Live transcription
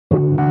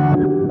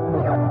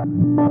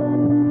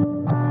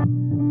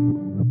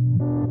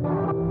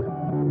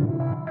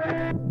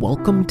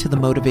Welcome to The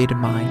Motivated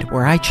Mind,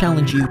 where I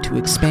challenge you to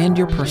expand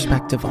your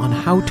perspective on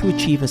how to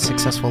achieve a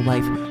successful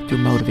life through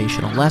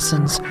motivational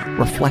lessons,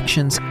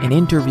 reflections, and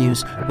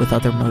interviews with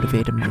other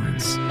motivated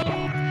minds.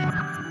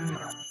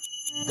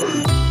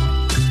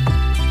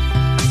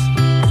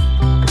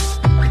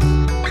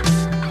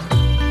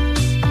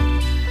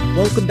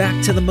 Welcome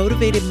back to The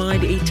Motivated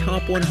Mind, a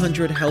top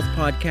 100 health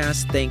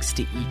podcast. Thanks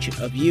to each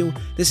of you.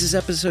 This is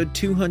episode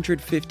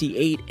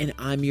 258, and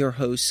I'm your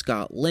host,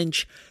 Scott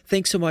Lynch.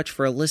 Thanks so much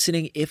for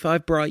listening. If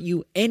I've brought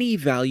you any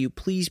value,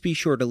 please be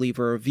sure to leave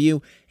a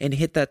review and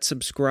hit that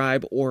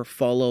subscribe or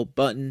follow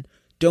button.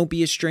 Don't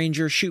be a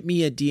stranger. Shoot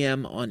me a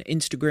DM on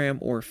Instagram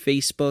or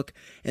Facebook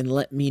and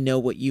let me know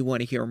what you want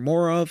to hear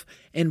more of.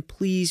 And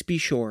please be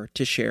sure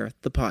to share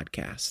the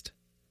podcast.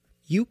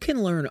 You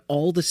can learn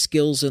all the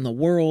skills in the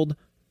world,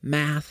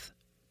 math,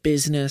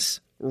 business,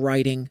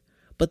 writing,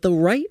 but the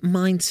right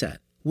mindset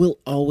will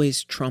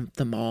always trump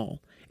them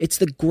all. It's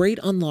the great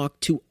unlock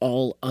to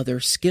all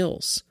other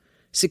skills.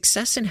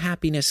 Success and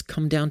happiness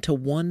come down to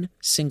one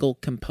single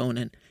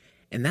component,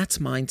 and that's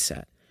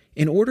mindset.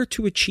 In order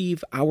to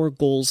achieve our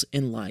goals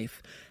in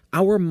life,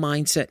 our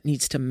mindset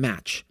needs to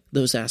match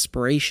those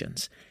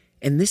aspirations.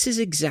 And this is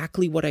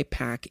exactly what I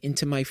pack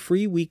into my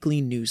free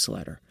weekly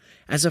newsletter.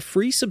 As a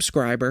free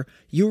subscriber,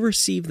 you'll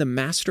receive the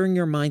Mastering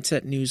Your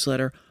Mindset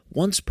newsletter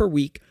once per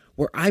week,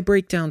 where I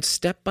break down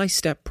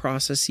step-by-step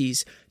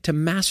processes to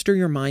master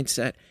your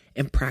mindset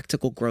and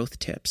practical growth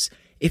tips.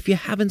 If you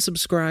haven't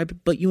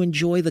subscribed, but you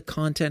enjoy the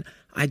content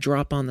I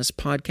drop on this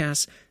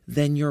podcast,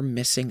 then you're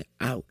missing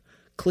out.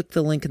 Click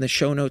the link in the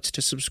show notes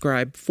to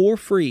subscribe for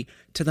free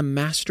to the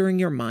Mastering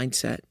Your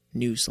Mindset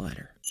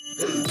newsletter.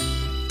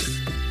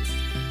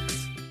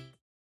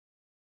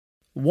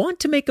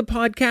 Want to make a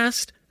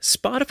podcast?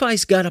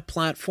 Spotify's got a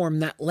platform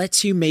that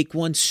lets you make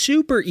one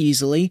super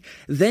easily,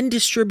 then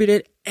distribute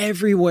it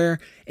everywhere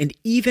and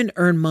even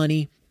earn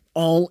money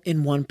all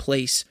in one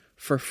place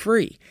for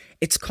free.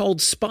 It's called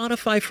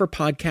Spotify for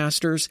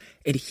Podcasters,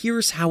 and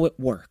here's how it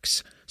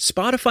works.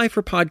 Spotify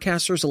for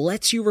Podcasters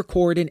lets you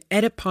record and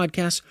edit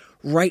podcasts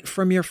right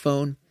from your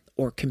phone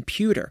or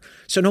computer.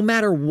 So no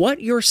matter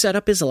what your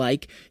setup is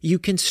like, you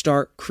can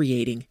start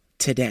creating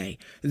today.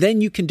 Then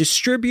you can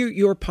distribute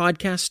your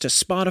podcast to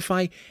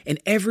Spotify and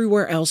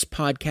everywhere else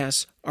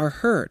podcasts are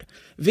heard.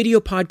 Video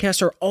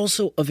podcasts are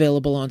also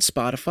available on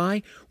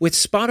Spotify. With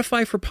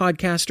Spotify for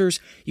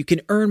Podcasters, you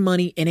can earn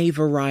money in a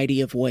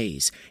variety of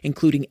ways,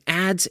 including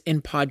ads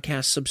and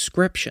podcast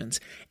subscriptions.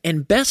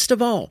 And best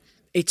of all,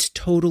 it's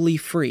totally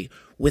free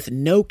with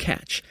no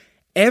catch.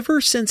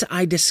 Ever since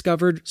I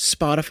discovered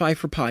Spotify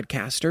for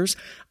Podcasters,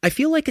 I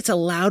feel like it's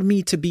allowed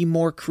me to be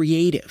more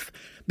creative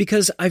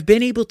because I've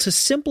been able to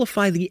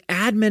simplify the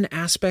admin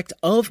aspect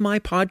of my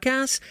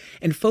podcast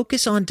and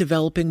focus on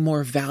developing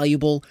more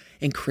valuable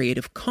and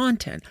creative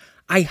content.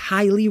 I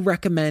highly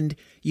recommend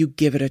you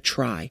give it a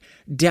try.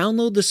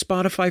 Download the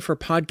Spotify for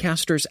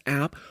Podcasters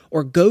app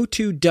or go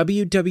to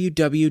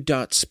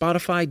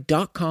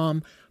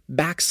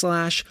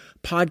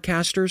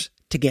www.spotify.com/podcasters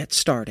to get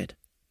started.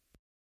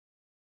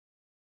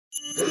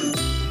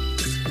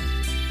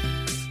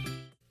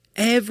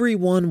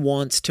 Everyone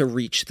wants to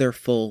reach their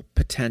full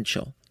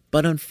potential,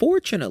 but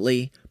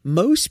unfortunately,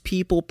 most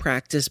people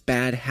practice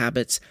bad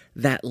habits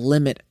that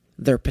limit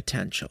their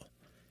potential.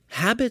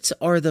 Habits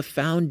are the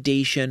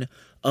foundation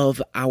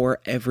of our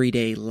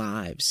everyday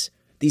lives.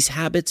 These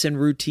habits and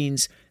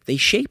routines, they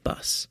shape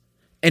us.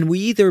 And we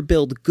either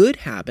build good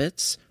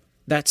habits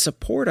that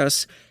support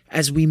us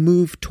as we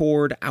move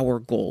toward our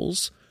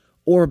goals,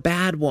 or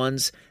bad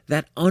ones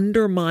that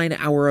undermine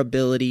our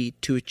ability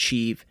to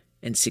achieve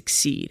and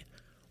succeed.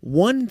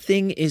 One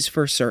thing is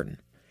for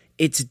certain.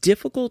 It's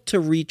difficult to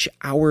reach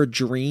our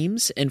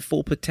dreams and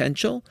full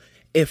potential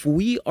if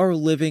we are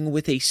living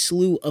with a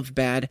slew of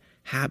bad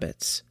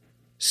habits.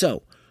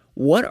 So,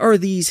 what are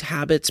these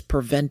habits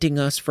preventing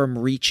us from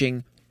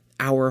reaching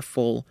our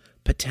full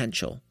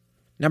potential?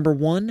 Number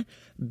one,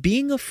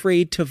 being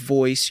afraid to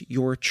voice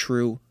your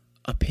true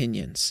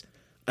opinions.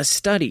 A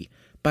study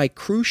by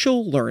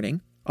Crucial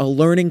Learning, a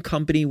learning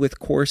company with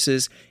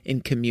courses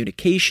in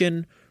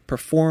communication,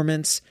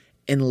 performance,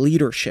 and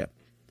leadership,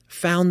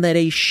 found that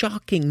a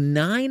shocking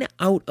 9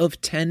 out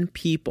of 10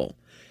 people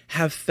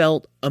have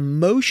felt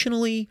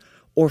emotionally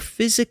or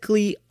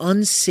physically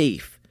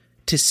unsafe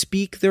to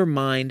speak their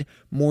mind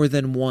more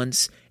than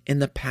once in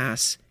the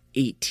past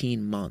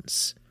 18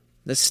 months.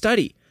 The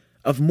study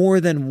of more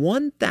than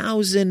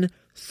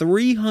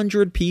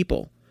 1,300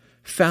 people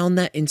found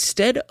that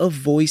instead of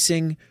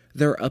voicing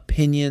their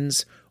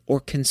opinions or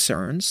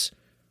concerns,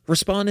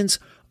 respondents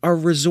are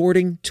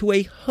resorting to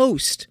a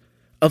host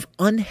of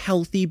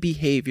unhealthy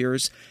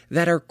behaviors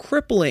that are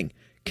crippling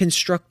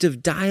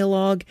constructive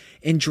dialogue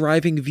and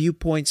driving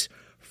viewpoints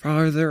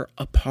farther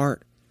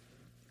apart.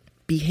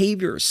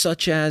 Behaviors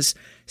such as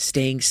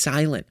staying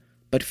silent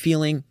but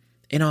feeling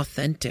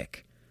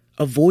inauthentic,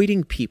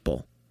 avoiding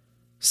people,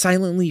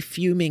 silently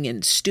fuming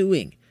and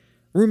stewing,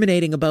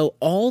 ruminating about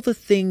all the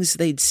things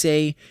they'd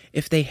say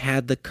if they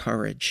had the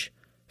courage,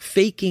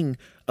 faking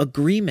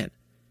agreement,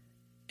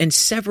 and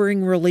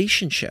severing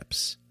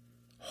relationships.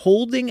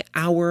 Holding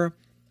our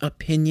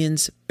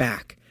opinions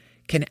back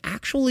can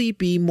actually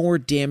be more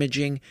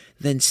damaging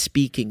than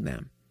speaking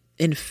them.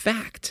 In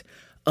fact,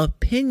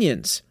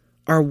 opinions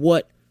are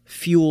what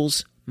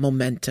fuels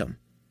momentum.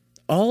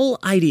 All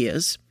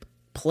ideas,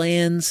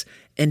 plans,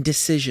 and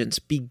decisions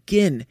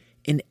begin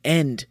and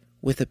end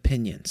with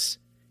opinions.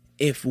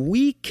 If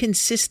we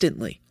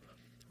consistently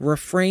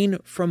refrain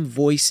from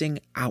voicing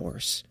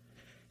ours,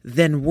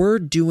 then we're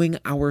doing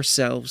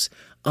ourselves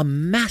a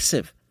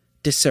massive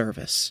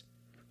disservice.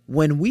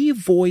 When we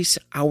voice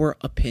our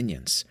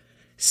opinions,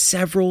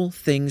 several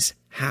things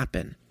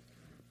happen.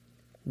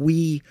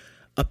 We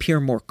appear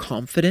more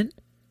confident.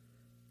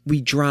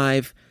 We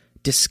drive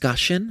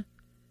discussion.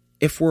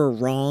 If we're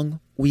wrong,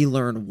 we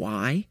learn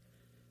why.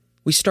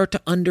 We start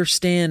to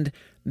understand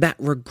that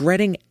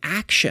regretting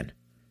action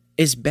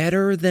is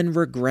better than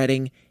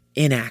regretting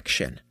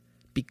inaction,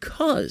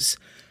 because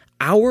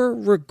our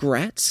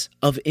regrets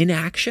of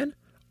inaction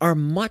are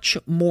much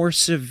more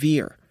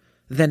severe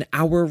than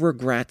our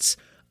regrets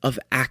of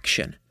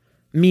action,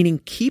 meaning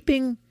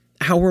keeping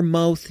our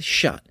mouth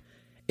shut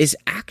is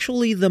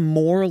actually the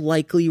more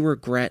likely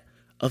regret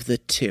of the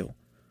two.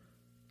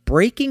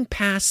 Breaking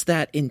past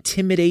that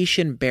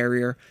intimidation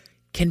barrier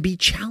can be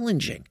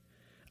challenging,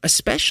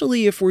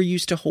 especially if we're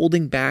used to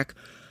holding back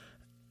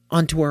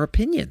onto our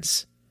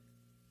opinions.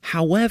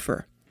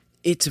 However,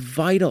 it's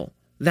vital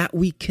that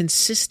we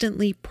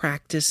consistently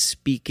practice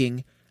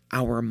speaking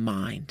our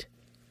mind.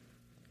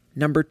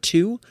 Number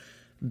 2,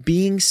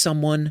 being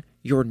someone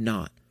you're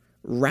not.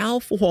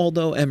 Ralph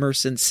Waldo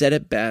Emerson said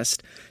it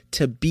best: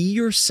 to be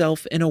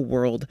yourself in a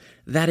world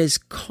that is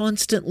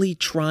constantly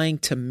trying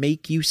to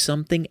make you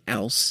something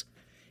else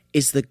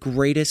is the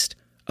greatest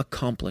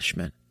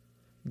accomplishment.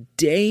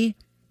 Day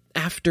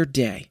after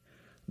day,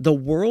 the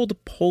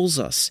world pulls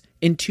us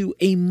into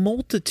a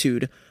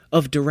multitude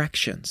of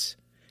directions,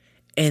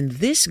 and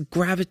this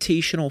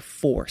gravitational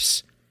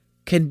force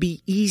can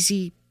be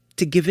easy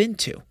to give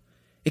into.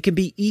 It can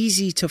be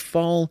easy to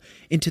fall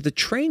into the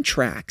train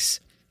tracks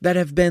that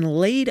have been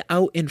laid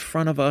out in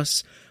front of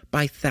us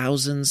by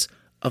thousands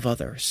of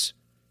others.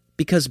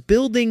 Because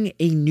building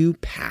a new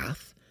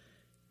path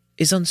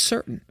is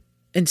uncertain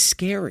and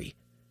scary.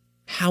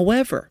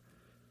 However,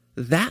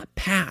 that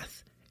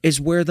path is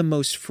where the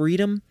most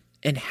freedom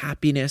and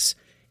happiness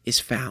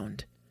is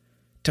found.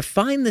 To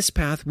find this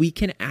path, we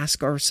can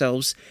ask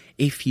ourselves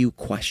a few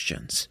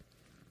questions.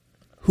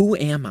 Who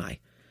am I?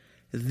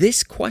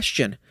 This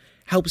question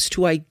helps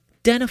to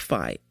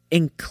identify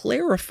and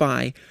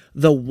clarify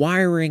the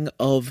wiring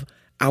of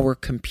our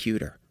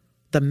computer,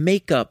 the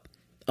makeup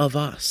of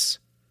us.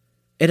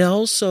 It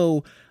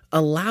also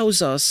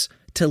allows us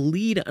to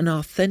lead an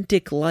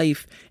authentic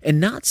life and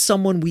not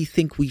someone we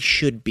think we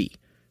should be,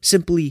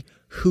 simply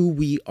who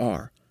we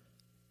are.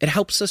 It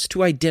helps us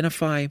to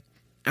identify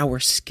our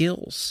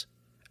skills,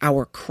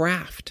 our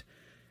craft,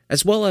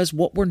 as well as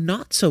what we're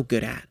not so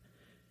good at.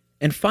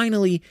 And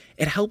finally,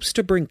 it helps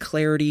to bring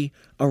clarity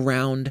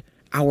around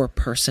our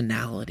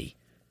personality.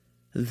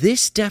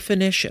 This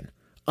definition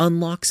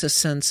unlocks a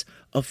sense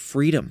of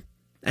freedom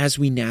as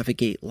we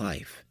navigate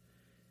life.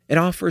 It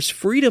offers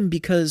freedom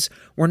because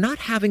we're not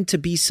having to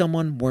be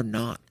someone we're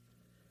not.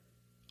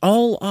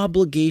 All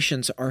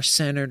obligations are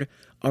centered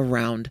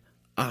around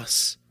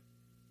us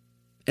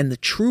and the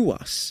true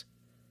us.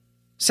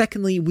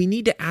 Secondly, we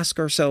need to ask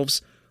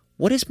ourselves,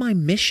 what is my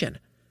mission?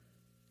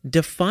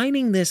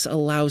 Defining this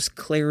allows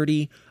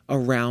clarity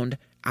around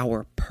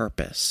our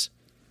purpose.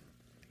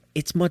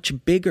 It's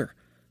much bigger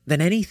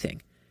than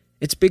anything.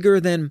 It's bigger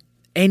than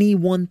any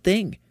one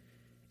thing.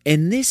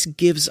 And this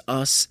gives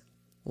us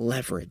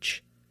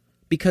leverage.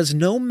 Because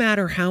no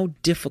matter how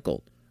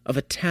difficult of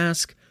a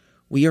task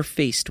we are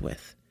faced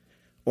with,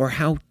 or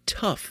how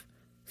tough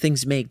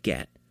things may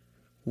get,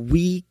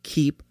 we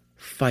keep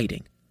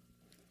fighting.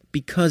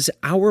 Because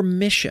our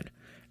mission,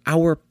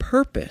 our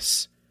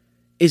purpose,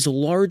 is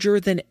larger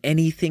than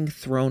anything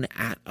thrown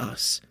at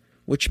us,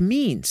 which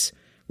means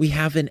we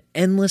have an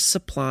endless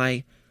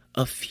supply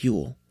of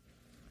fuel.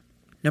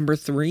 Number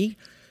 3,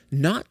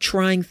 not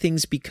trying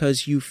things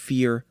because you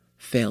fear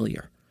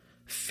failure.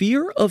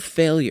 Fear of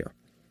failure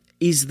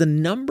is the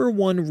number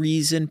one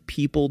reason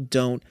people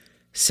don't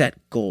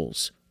set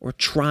goals or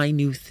try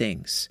new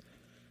things.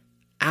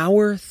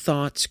 Our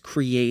thoughts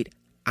create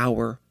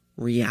our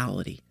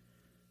reality.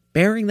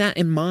 Bearing that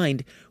in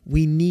mind,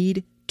 we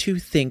need to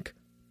think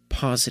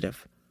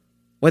positive,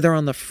 whether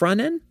on the front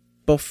end,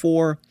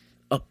 before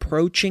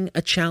approaching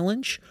a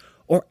challenge,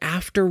 or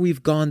after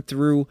we've gone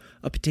through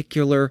a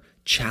particular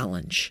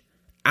challenge.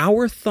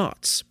 Our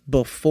thoughts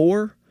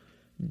before,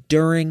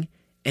 during,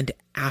 and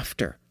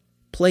after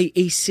play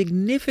a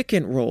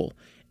significant role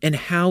in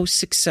how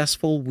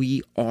successful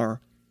we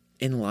are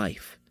in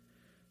life.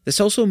 This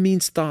also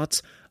means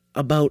thoughts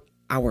about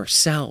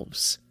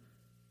ourselves.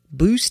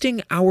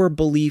 Boosting our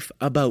belief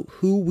about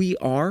who we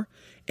are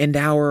and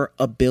our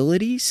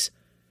abilities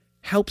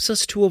helps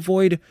us to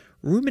avoid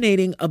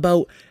ruminating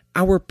about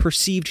our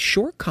perceived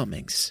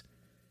shortcomings.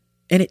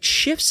 And it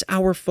shifts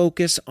our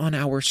focus on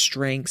our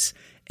strengths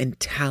and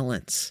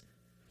talents.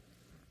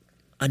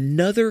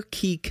 Another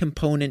key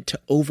component to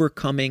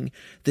overcoming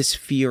this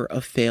fear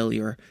of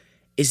failure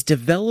is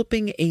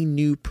developing a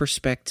new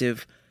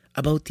perspective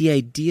about the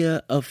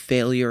idea of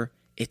failure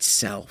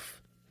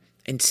itself.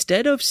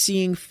 Instead of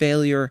seeing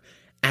failure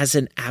as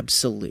an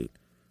absolute,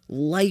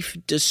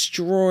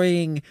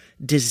 life-destroying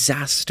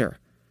disaster,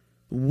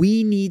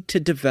 we need to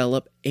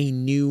develop a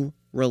new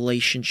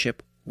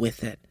relationship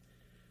with it.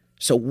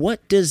 So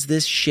what does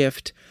this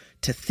shift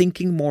to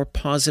thinking more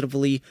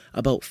positively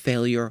about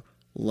failure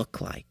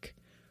look like?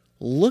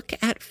 Look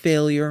at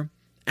failure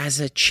as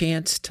a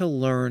chance to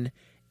learn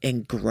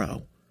and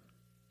grow.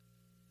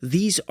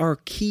 These are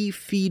key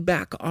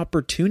feedback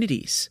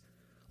opportunities.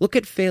 Look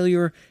at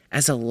failure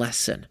as a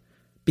lesson,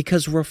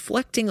 because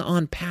reflecting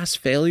on past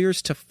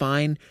failures to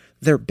find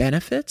their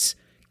benefits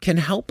can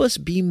help us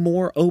be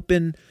more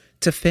open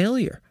to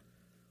failure,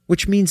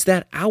 which means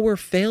that our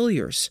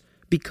failures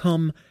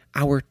become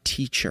our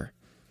teacher.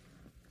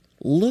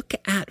 Look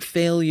at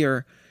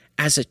failure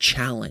as a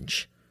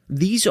challenge.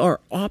 These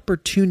are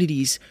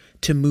opportunities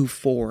to move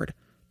forward,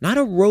 not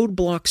a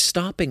roadblock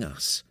stopping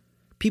us.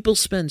 People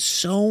spend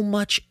so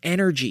much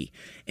energy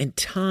and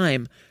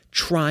time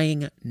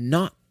trying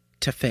not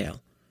to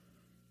fail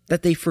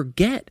that they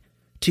forget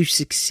to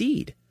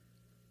succeed.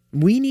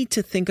 We need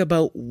to think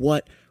about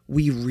what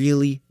we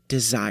really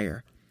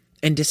desire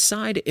and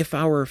decide if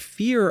our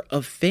fear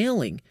of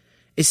failing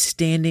is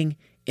standing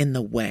in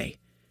the way.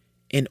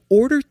 In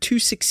order to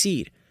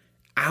succeed,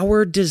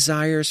 our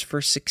desires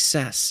for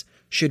success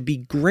should be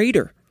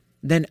greater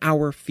than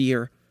our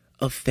fear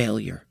of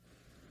failure.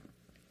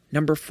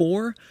 Number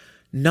 4,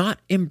 not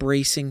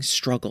embracing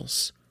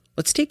struggles.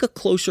 Let's take a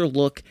closer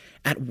look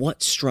at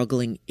what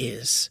struggling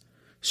is.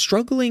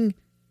 Struggling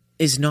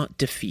is not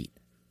defeat.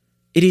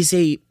 It is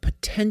a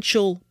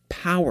potential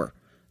power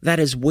that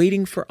is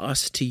waiting for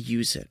us to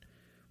use it.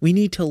 We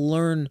need to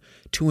learn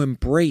to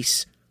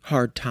embrace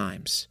hard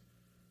times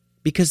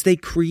because they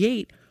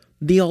create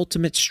the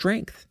ultimate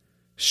strength.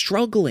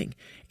 Struggling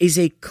is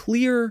a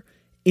clear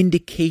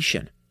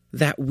indication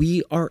that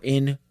we are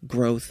in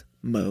growth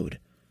mode,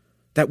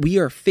 that we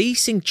are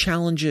facing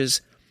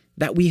challenges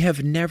that we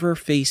have never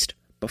faced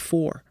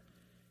before.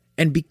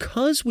 And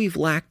because we've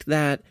lacked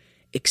that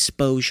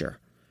exposure,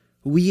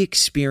 we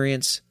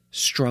experience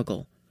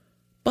struggle.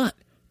 But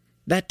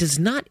that does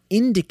not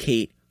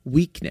indicate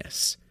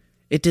weakness.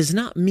 It does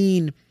not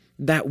mean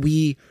that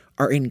we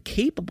are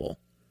incapable,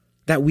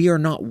 that we are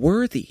not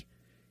worthy.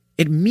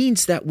 It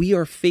means that we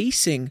are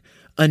facing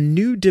a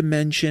new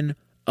dimension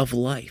of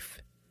life.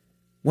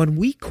 When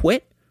we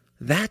quit,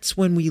 that's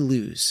when we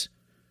lose.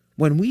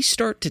 When we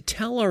start to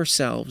tell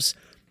ourselves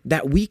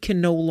that we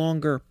can no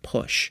longer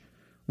push,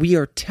 we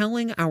are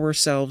telling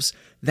ourselves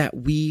that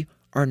we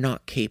are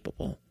not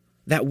capable,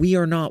 that we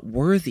are not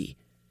worthy.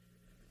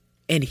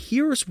 And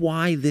here's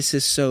why this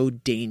is so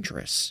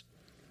dangerous.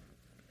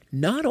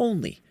 Not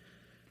only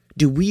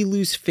do we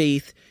lose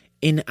faith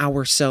in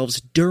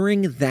ourselves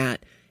during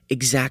that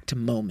exact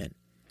moment,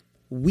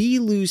 we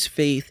lose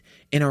faith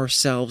in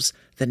ourselves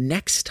the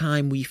next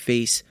time we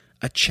face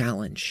a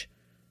challenge.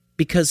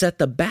 Because at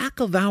the back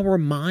of our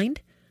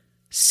mind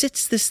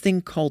sits this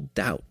thing called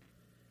doubt.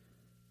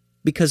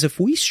 Because if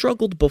we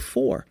struggled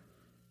before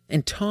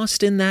and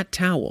tossed in that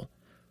towel,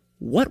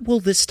 what will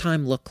this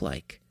time look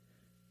like?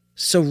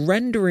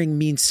 Surrendering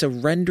means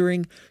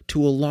surrendering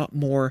to a lot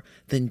more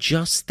than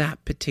just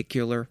that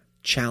particular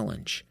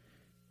challenge.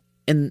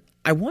 And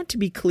I want to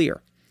be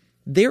clear,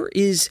 there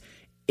is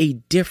a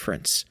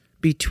difference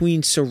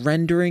between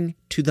surrendering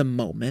to the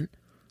moment,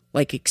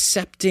 like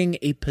accepting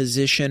a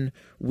position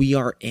we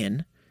are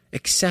in,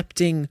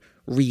 accepting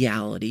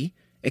reality,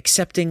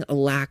 accepting a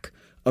lack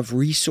of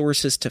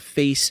resources to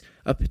face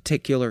a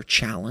particular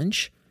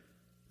challenge.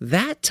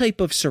 That type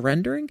of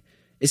surrendering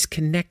is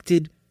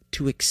connected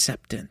to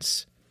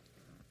acceptance.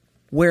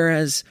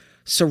 Whereas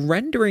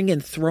surrendering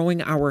and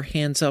throwing our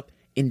hands up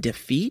in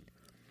defeat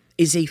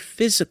is a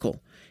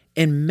physical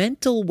and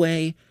mental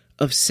way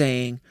of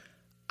saying,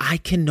 I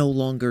can no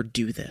longer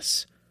do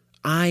this.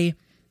 I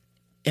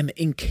am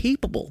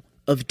incapable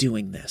of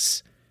doing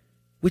this,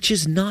 which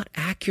is not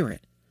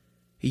accurate.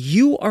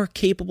 You are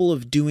capable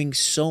of doing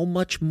so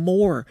much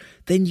more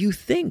than you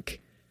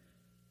think.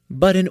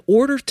 But in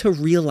order to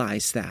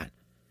realize that,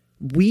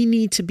 we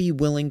need to be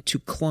willing to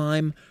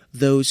climb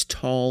those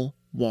tall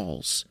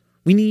walls.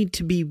 We need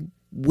to be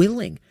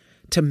willing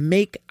to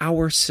make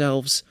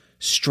ourselves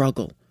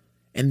struggle.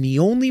 And the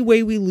only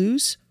way we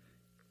lose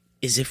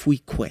is if we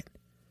quit.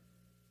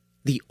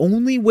 The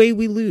only way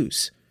we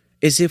lose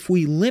is if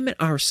we limit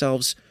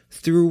ourselves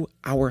through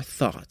our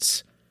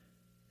thoughts.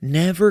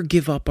 Never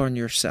give up on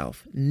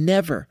yourself.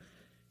 Never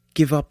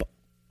give up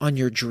on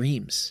your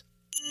dreams.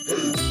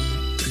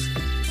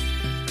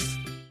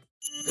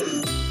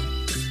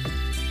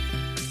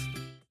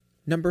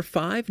 Number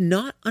 5,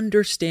 not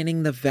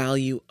understanding the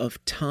value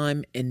of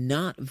time and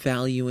not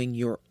valuing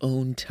your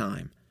own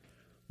time.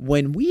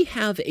 When we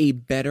have a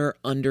better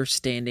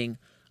understanding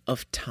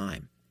of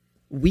time,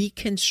 we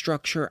can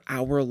structure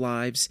our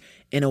lives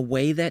in a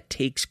way that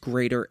takes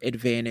greater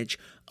advantage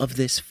of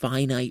this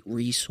finite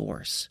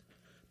resource.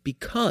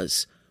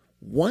 Because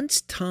once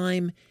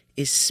time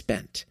is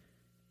spent,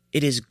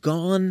 it is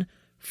gone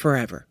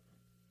forever.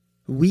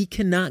 We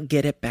cannot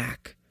get it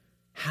back.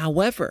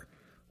 However,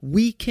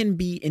 we can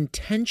be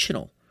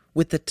intentional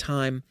with the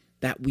time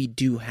that we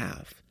do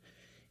have.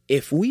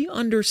 If we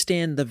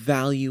understand the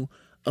value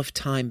of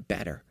time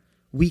better,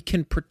 we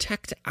can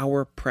protect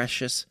our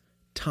precious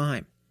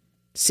time,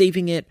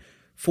 saving it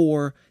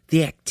for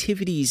the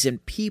activities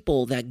and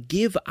people that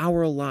give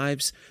our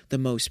lives the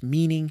most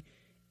meaning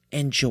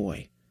and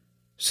joy.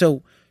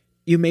 So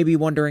you may be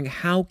wondering,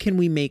 how can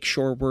we make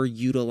sure we're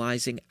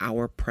utilizing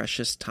our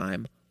precious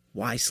time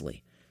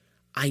wisely?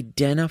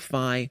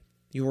 Identify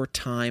your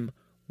time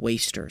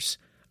wasters.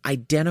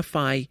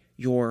 Identify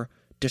your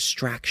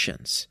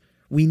distractions.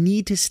 We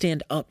need to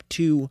stand up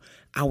to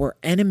our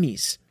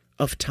enemies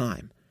of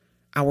time,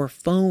 our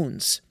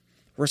phones,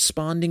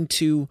 responding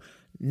to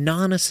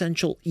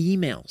non-essential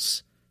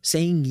emails,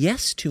 saying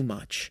yes too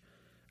much,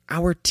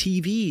 our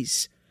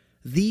TVs.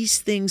 These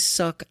things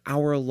suck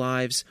our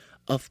lives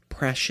of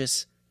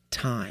precious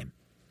time.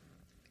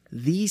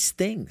 These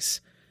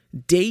things,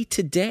 day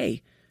to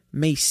day,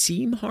 may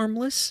seem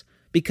harmless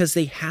because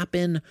they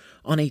happen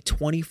on a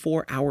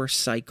 24-hour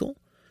cycle,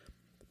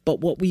 but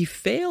what we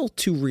fail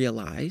to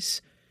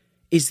realize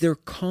is their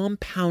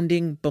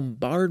compounding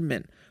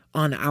bombardment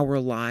on our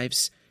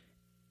lives.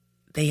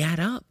 They add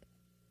up.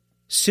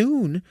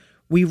 Soon,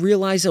 we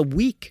realize a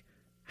week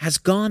has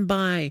gone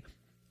by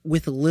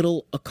with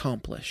little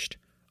accomplished.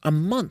 A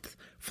month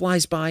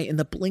flies by in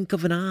the blink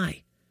of an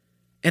eye.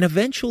 And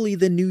eventually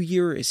the new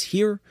year is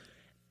here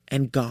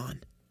and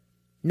gone.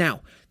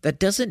 Now, that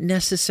doesn't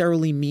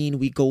necessarily mean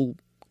we go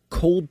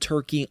cold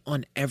turkey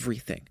on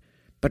everything,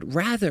 but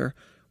rather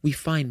we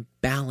find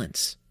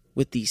balance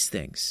with these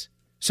things.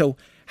 So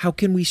how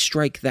can we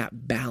strike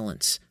that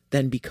balance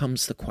then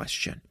becomes the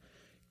question.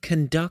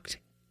 Conduct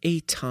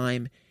a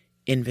time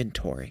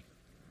inventory.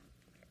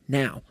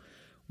 Now,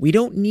 we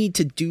don't need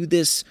to do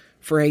this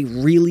for a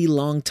really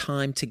long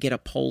time to get a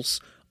pulse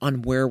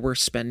on where we're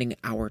spending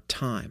our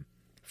time.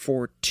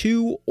 For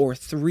 2 or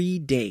 3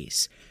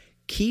 days,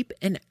 keep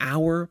an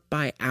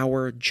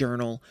hour-by-hour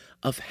journal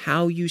of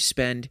how you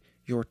spend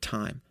your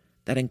time.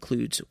 That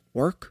includes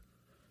work,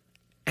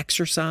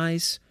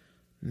 exercise,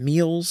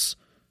 meals,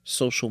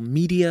 social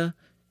media,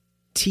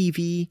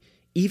 TV,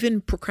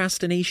 even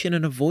procrastination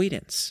and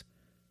avoidance.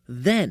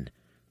 Then,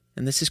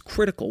 and this is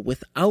critical,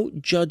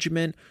 without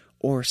judgment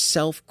or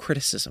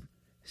self-criticism,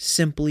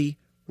 simply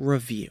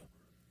review.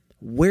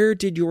 Where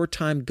did your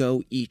time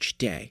go each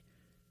day?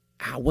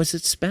 How was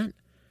it spent?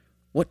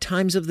 What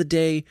times of the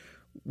day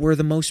were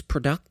the most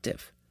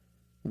productive?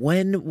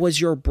 When was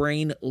your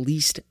brain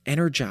least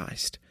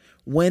energized?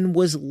 When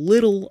was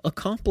little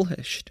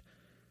accomplished?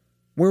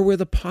 Where were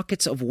the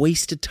pockets of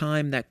wasted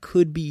time that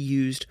could be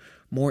used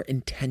more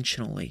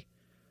intentionally?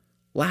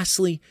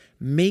 Lastly,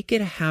 make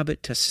it a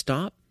habit to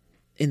stop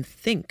and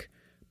think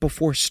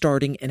before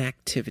starting an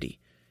activity.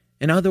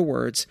 In other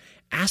words,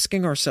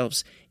 asking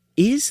ourselves,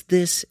 is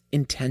this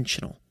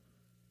intentional?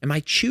 Am I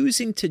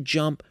choosing to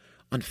jump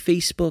on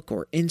Facebook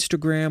or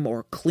Instagram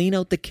or clean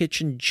out the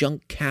kitchen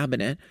junk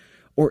cabinet,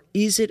 or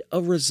is it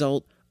a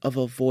result of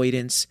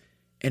avoidance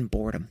and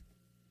boredom?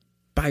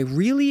 By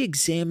really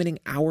examining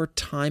our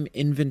time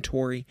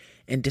inventory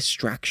and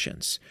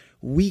distractions,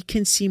 we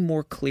can see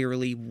more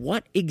clearly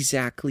what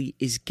exactly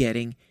is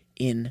getting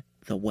in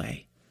the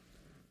way.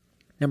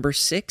 Number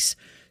 6,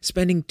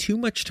 spending too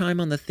much time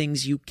on the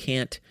things you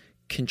can't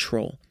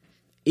control.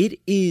 It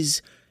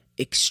is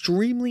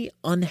extremely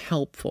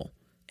unhelpful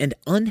and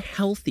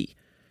unhealthy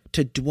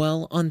to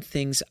dwell on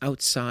things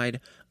outside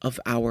of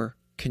our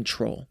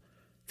control.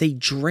 They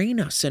drain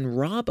us and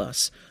rob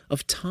us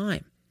of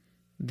time.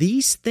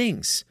 These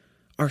things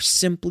are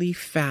simply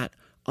fat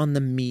on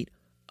the meat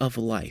of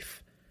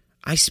life.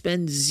 I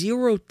spend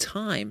 0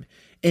 time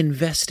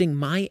investing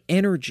my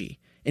energy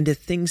into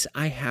things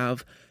I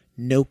have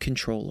no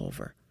control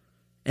over.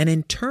 And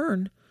in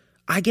turn,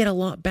 I get a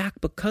lot back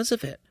because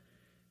of it.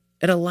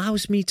 It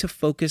allows me to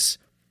focus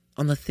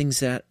on the things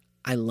that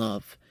I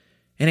love.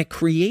 And it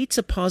creates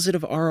a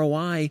positive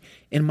ROI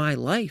in my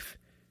life.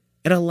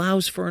 It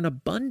allows for an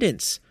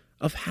abundance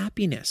of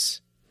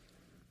happiness.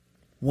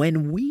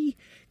 When we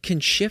can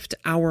shift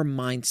our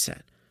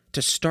mindset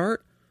to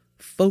start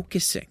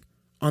focusing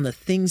on the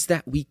things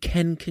that we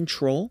can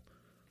control,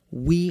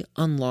 we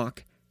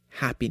unlock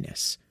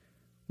happiness.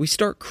 We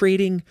start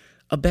creating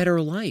a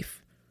better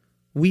life.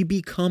 We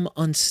become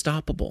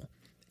unstoppable.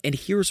 And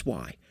here's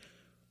why.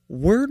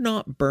 We're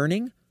not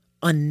burning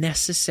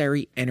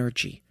unnecessary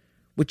energy,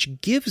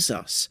 which gives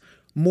us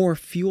more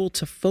fuel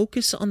to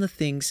focus on the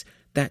things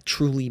that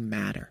truly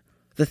matter,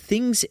 the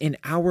things in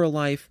our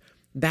life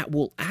that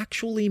will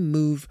actually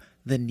move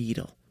the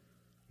needle,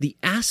 the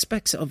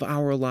aspects of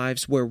our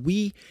lives where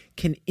we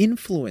can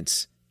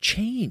influence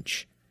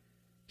change.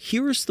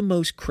 Here's the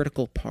most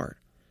critical part.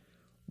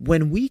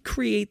 When we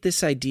create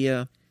this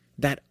idea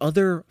that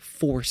other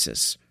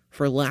forces,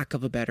 for lack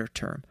of a better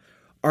term,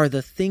 are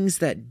the things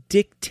that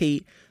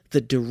dictate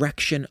the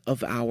direction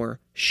of our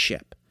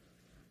ship,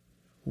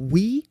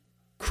 we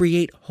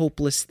create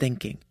hopeless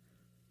thinking.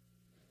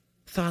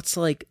 Thoughts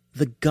like,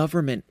 the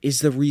government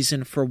is the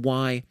reason for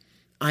why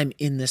I'm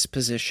in this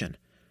position.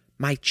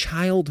 My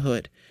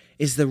childhood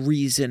is the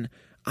reason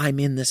I'm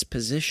in this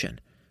position.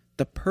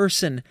 The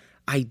person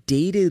I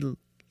dated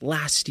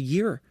last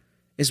year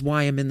is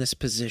why I'm in this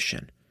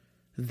position.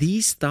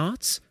 These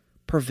thoughts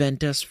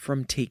prevent us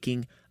from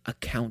taking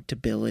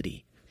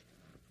accountability,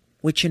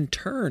 which in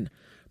turn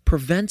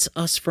prevents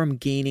us from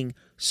gaining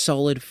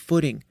solid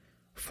footing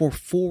for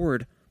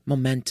forward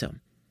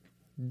momentum.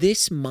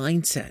 This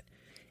mindset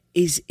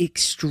is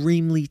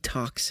extremely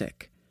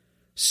toxic.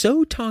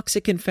 So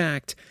toxic, in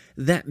fact,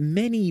 that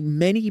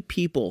many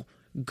people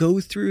go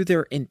through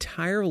their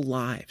entire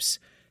lives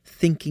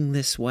thinking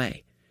this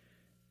way.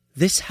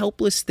 This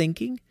helpless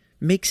thinking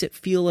makes it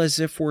feel as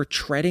if we're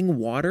treading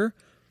water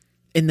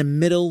in the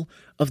middle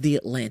of the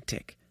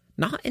Atlantic,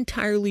 not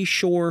entirely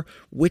sure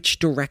which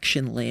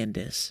direction land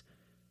is.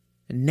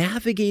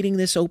 Navigating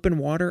this open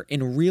water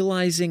and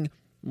realizing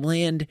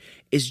land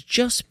is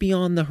just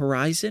beyond the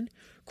horizon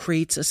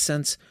creates a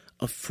sense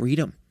of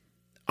freedom,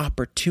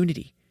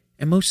 opportunity,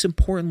 and most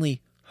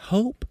importantly,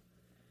 hope.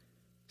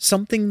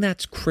 Something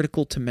that's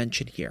critical to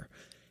mention here.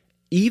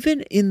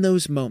 Even in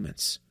those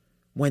moments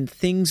when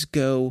things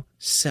go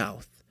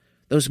south,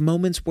 those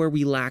moments where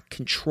we lack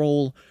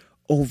control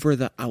over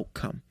the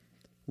outcome,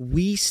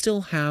 we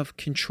still have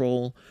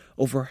control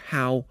over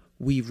how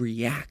we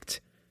react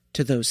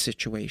to those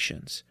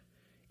situations.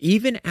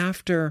 Even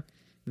after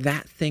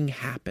that thing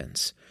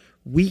happens,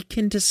 we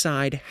can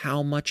decide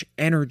how much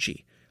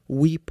energy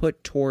we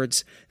put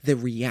towards the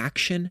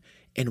reaction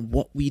and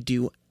what we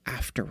do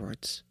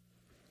afterwards.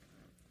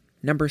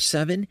 Number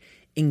 7,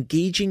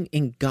 engaging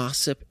in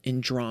gossip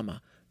and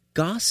drama.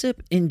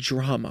 Gossip and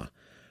drama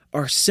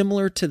are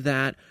similar to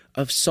that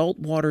of salt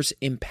water's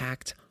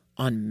impact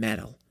on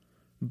metal.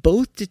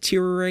 Both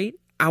deteriorate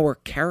our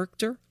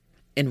character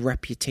and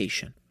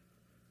reputation.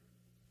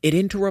 It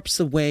interrupts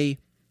the way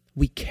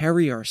we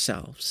carry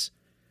ourselves.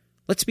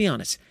 Let's be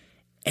honest,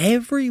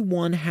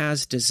 everyone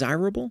has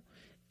desirable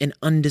and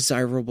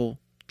undesirable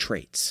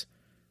traits.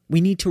 We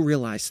need to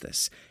realize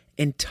this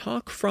and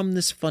talk from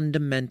this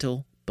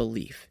fundamental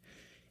belief.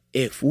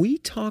 If we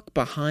talk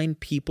behind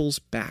people's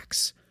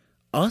backs,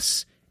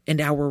 us and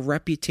our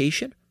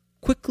reputation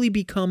quickly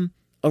become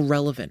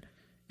irrelevant.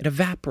 It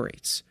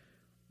evaporates.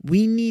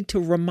 We need to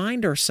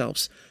remind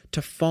ourselves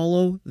to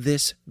follow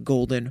this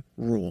golden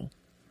rule.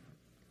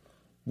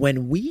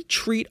 When we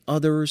treat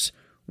others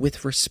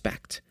with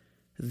respect,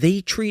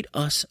 they treat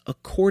us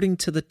according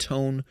to the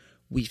tone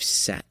we've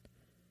set.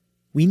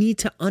 We need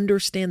to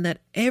understand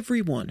that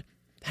everyone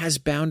has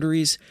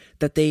boundaries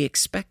that they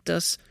expect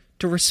us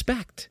to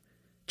respect,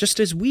 just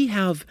as we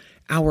have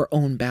our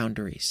own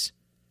boundaries.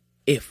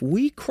 If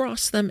we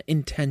cross them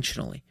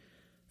intentionally,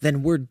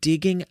 then we're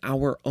digging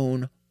our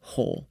own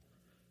hole.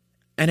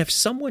 And if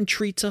someone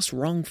treats us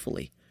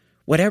wrongfully,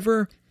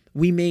 whatever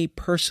we may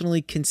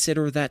personally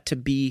consider that to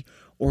be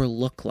or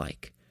look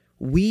like,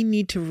 we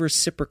need to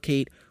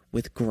reciprocate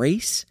with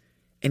grace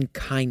and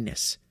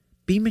kindness.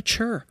 Be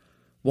mature.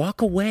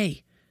 Walk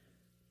away.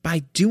 By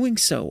doing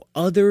so,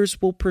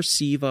 others will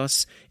perceive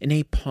us in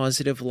a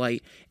positive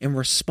light and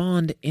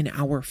respond in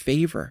our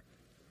favor.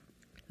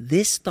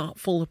 This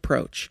thoughtful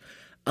approach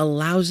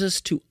allows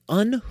us to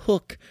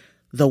unhook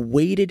the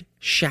weighted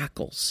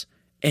shackles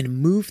and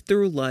move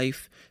through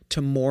life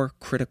to more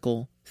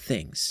critical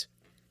things.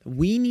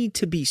 We need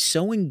to be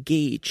so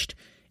engaged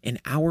in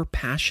our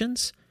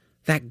passions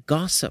that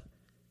gossip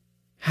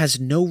has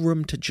no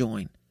room to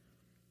join.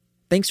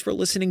 Thanks for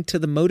listening to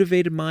The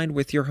Motivated Mind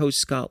with your host,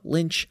 Scott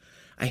Lynch.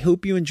 I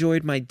hope you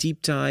enjoyed my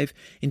deep dive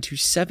into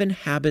 7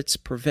 habits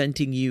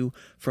preventing you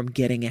from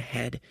getting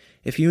ahead.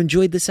 If you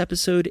enjoyed this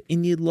episode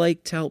and you'd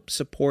like to help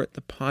support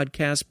the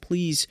podcast,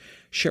 please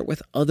share it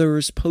with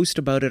others, post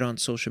about it on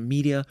social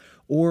media,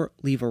 or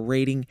leave a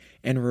rating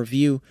and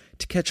review.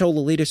 To catch all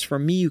the latest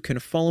from me, you can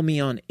follow me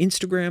on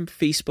Instagram,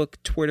 Facebook,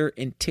 Twitter,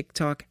 and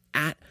TikTok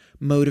at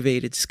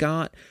Motivated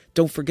Scott.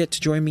 Don't forget to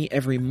join me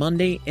every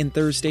Monday and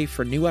Thursday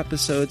for new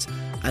episodes.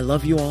 I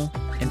love you all,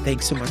 and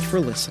thanks so much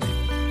for listening.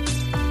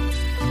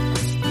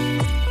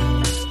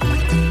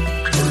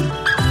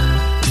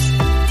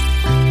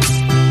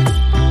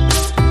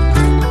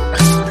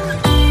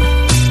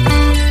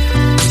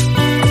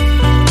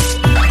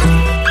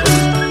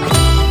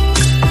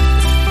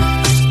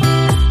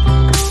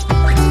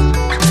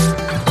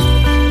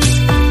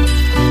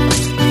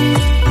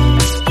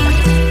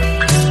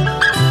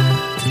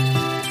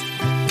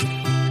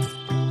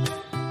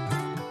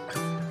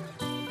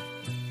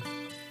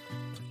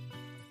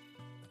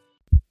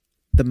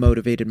 The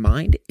Motivated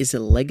Mind is a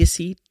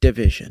legacy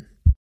division.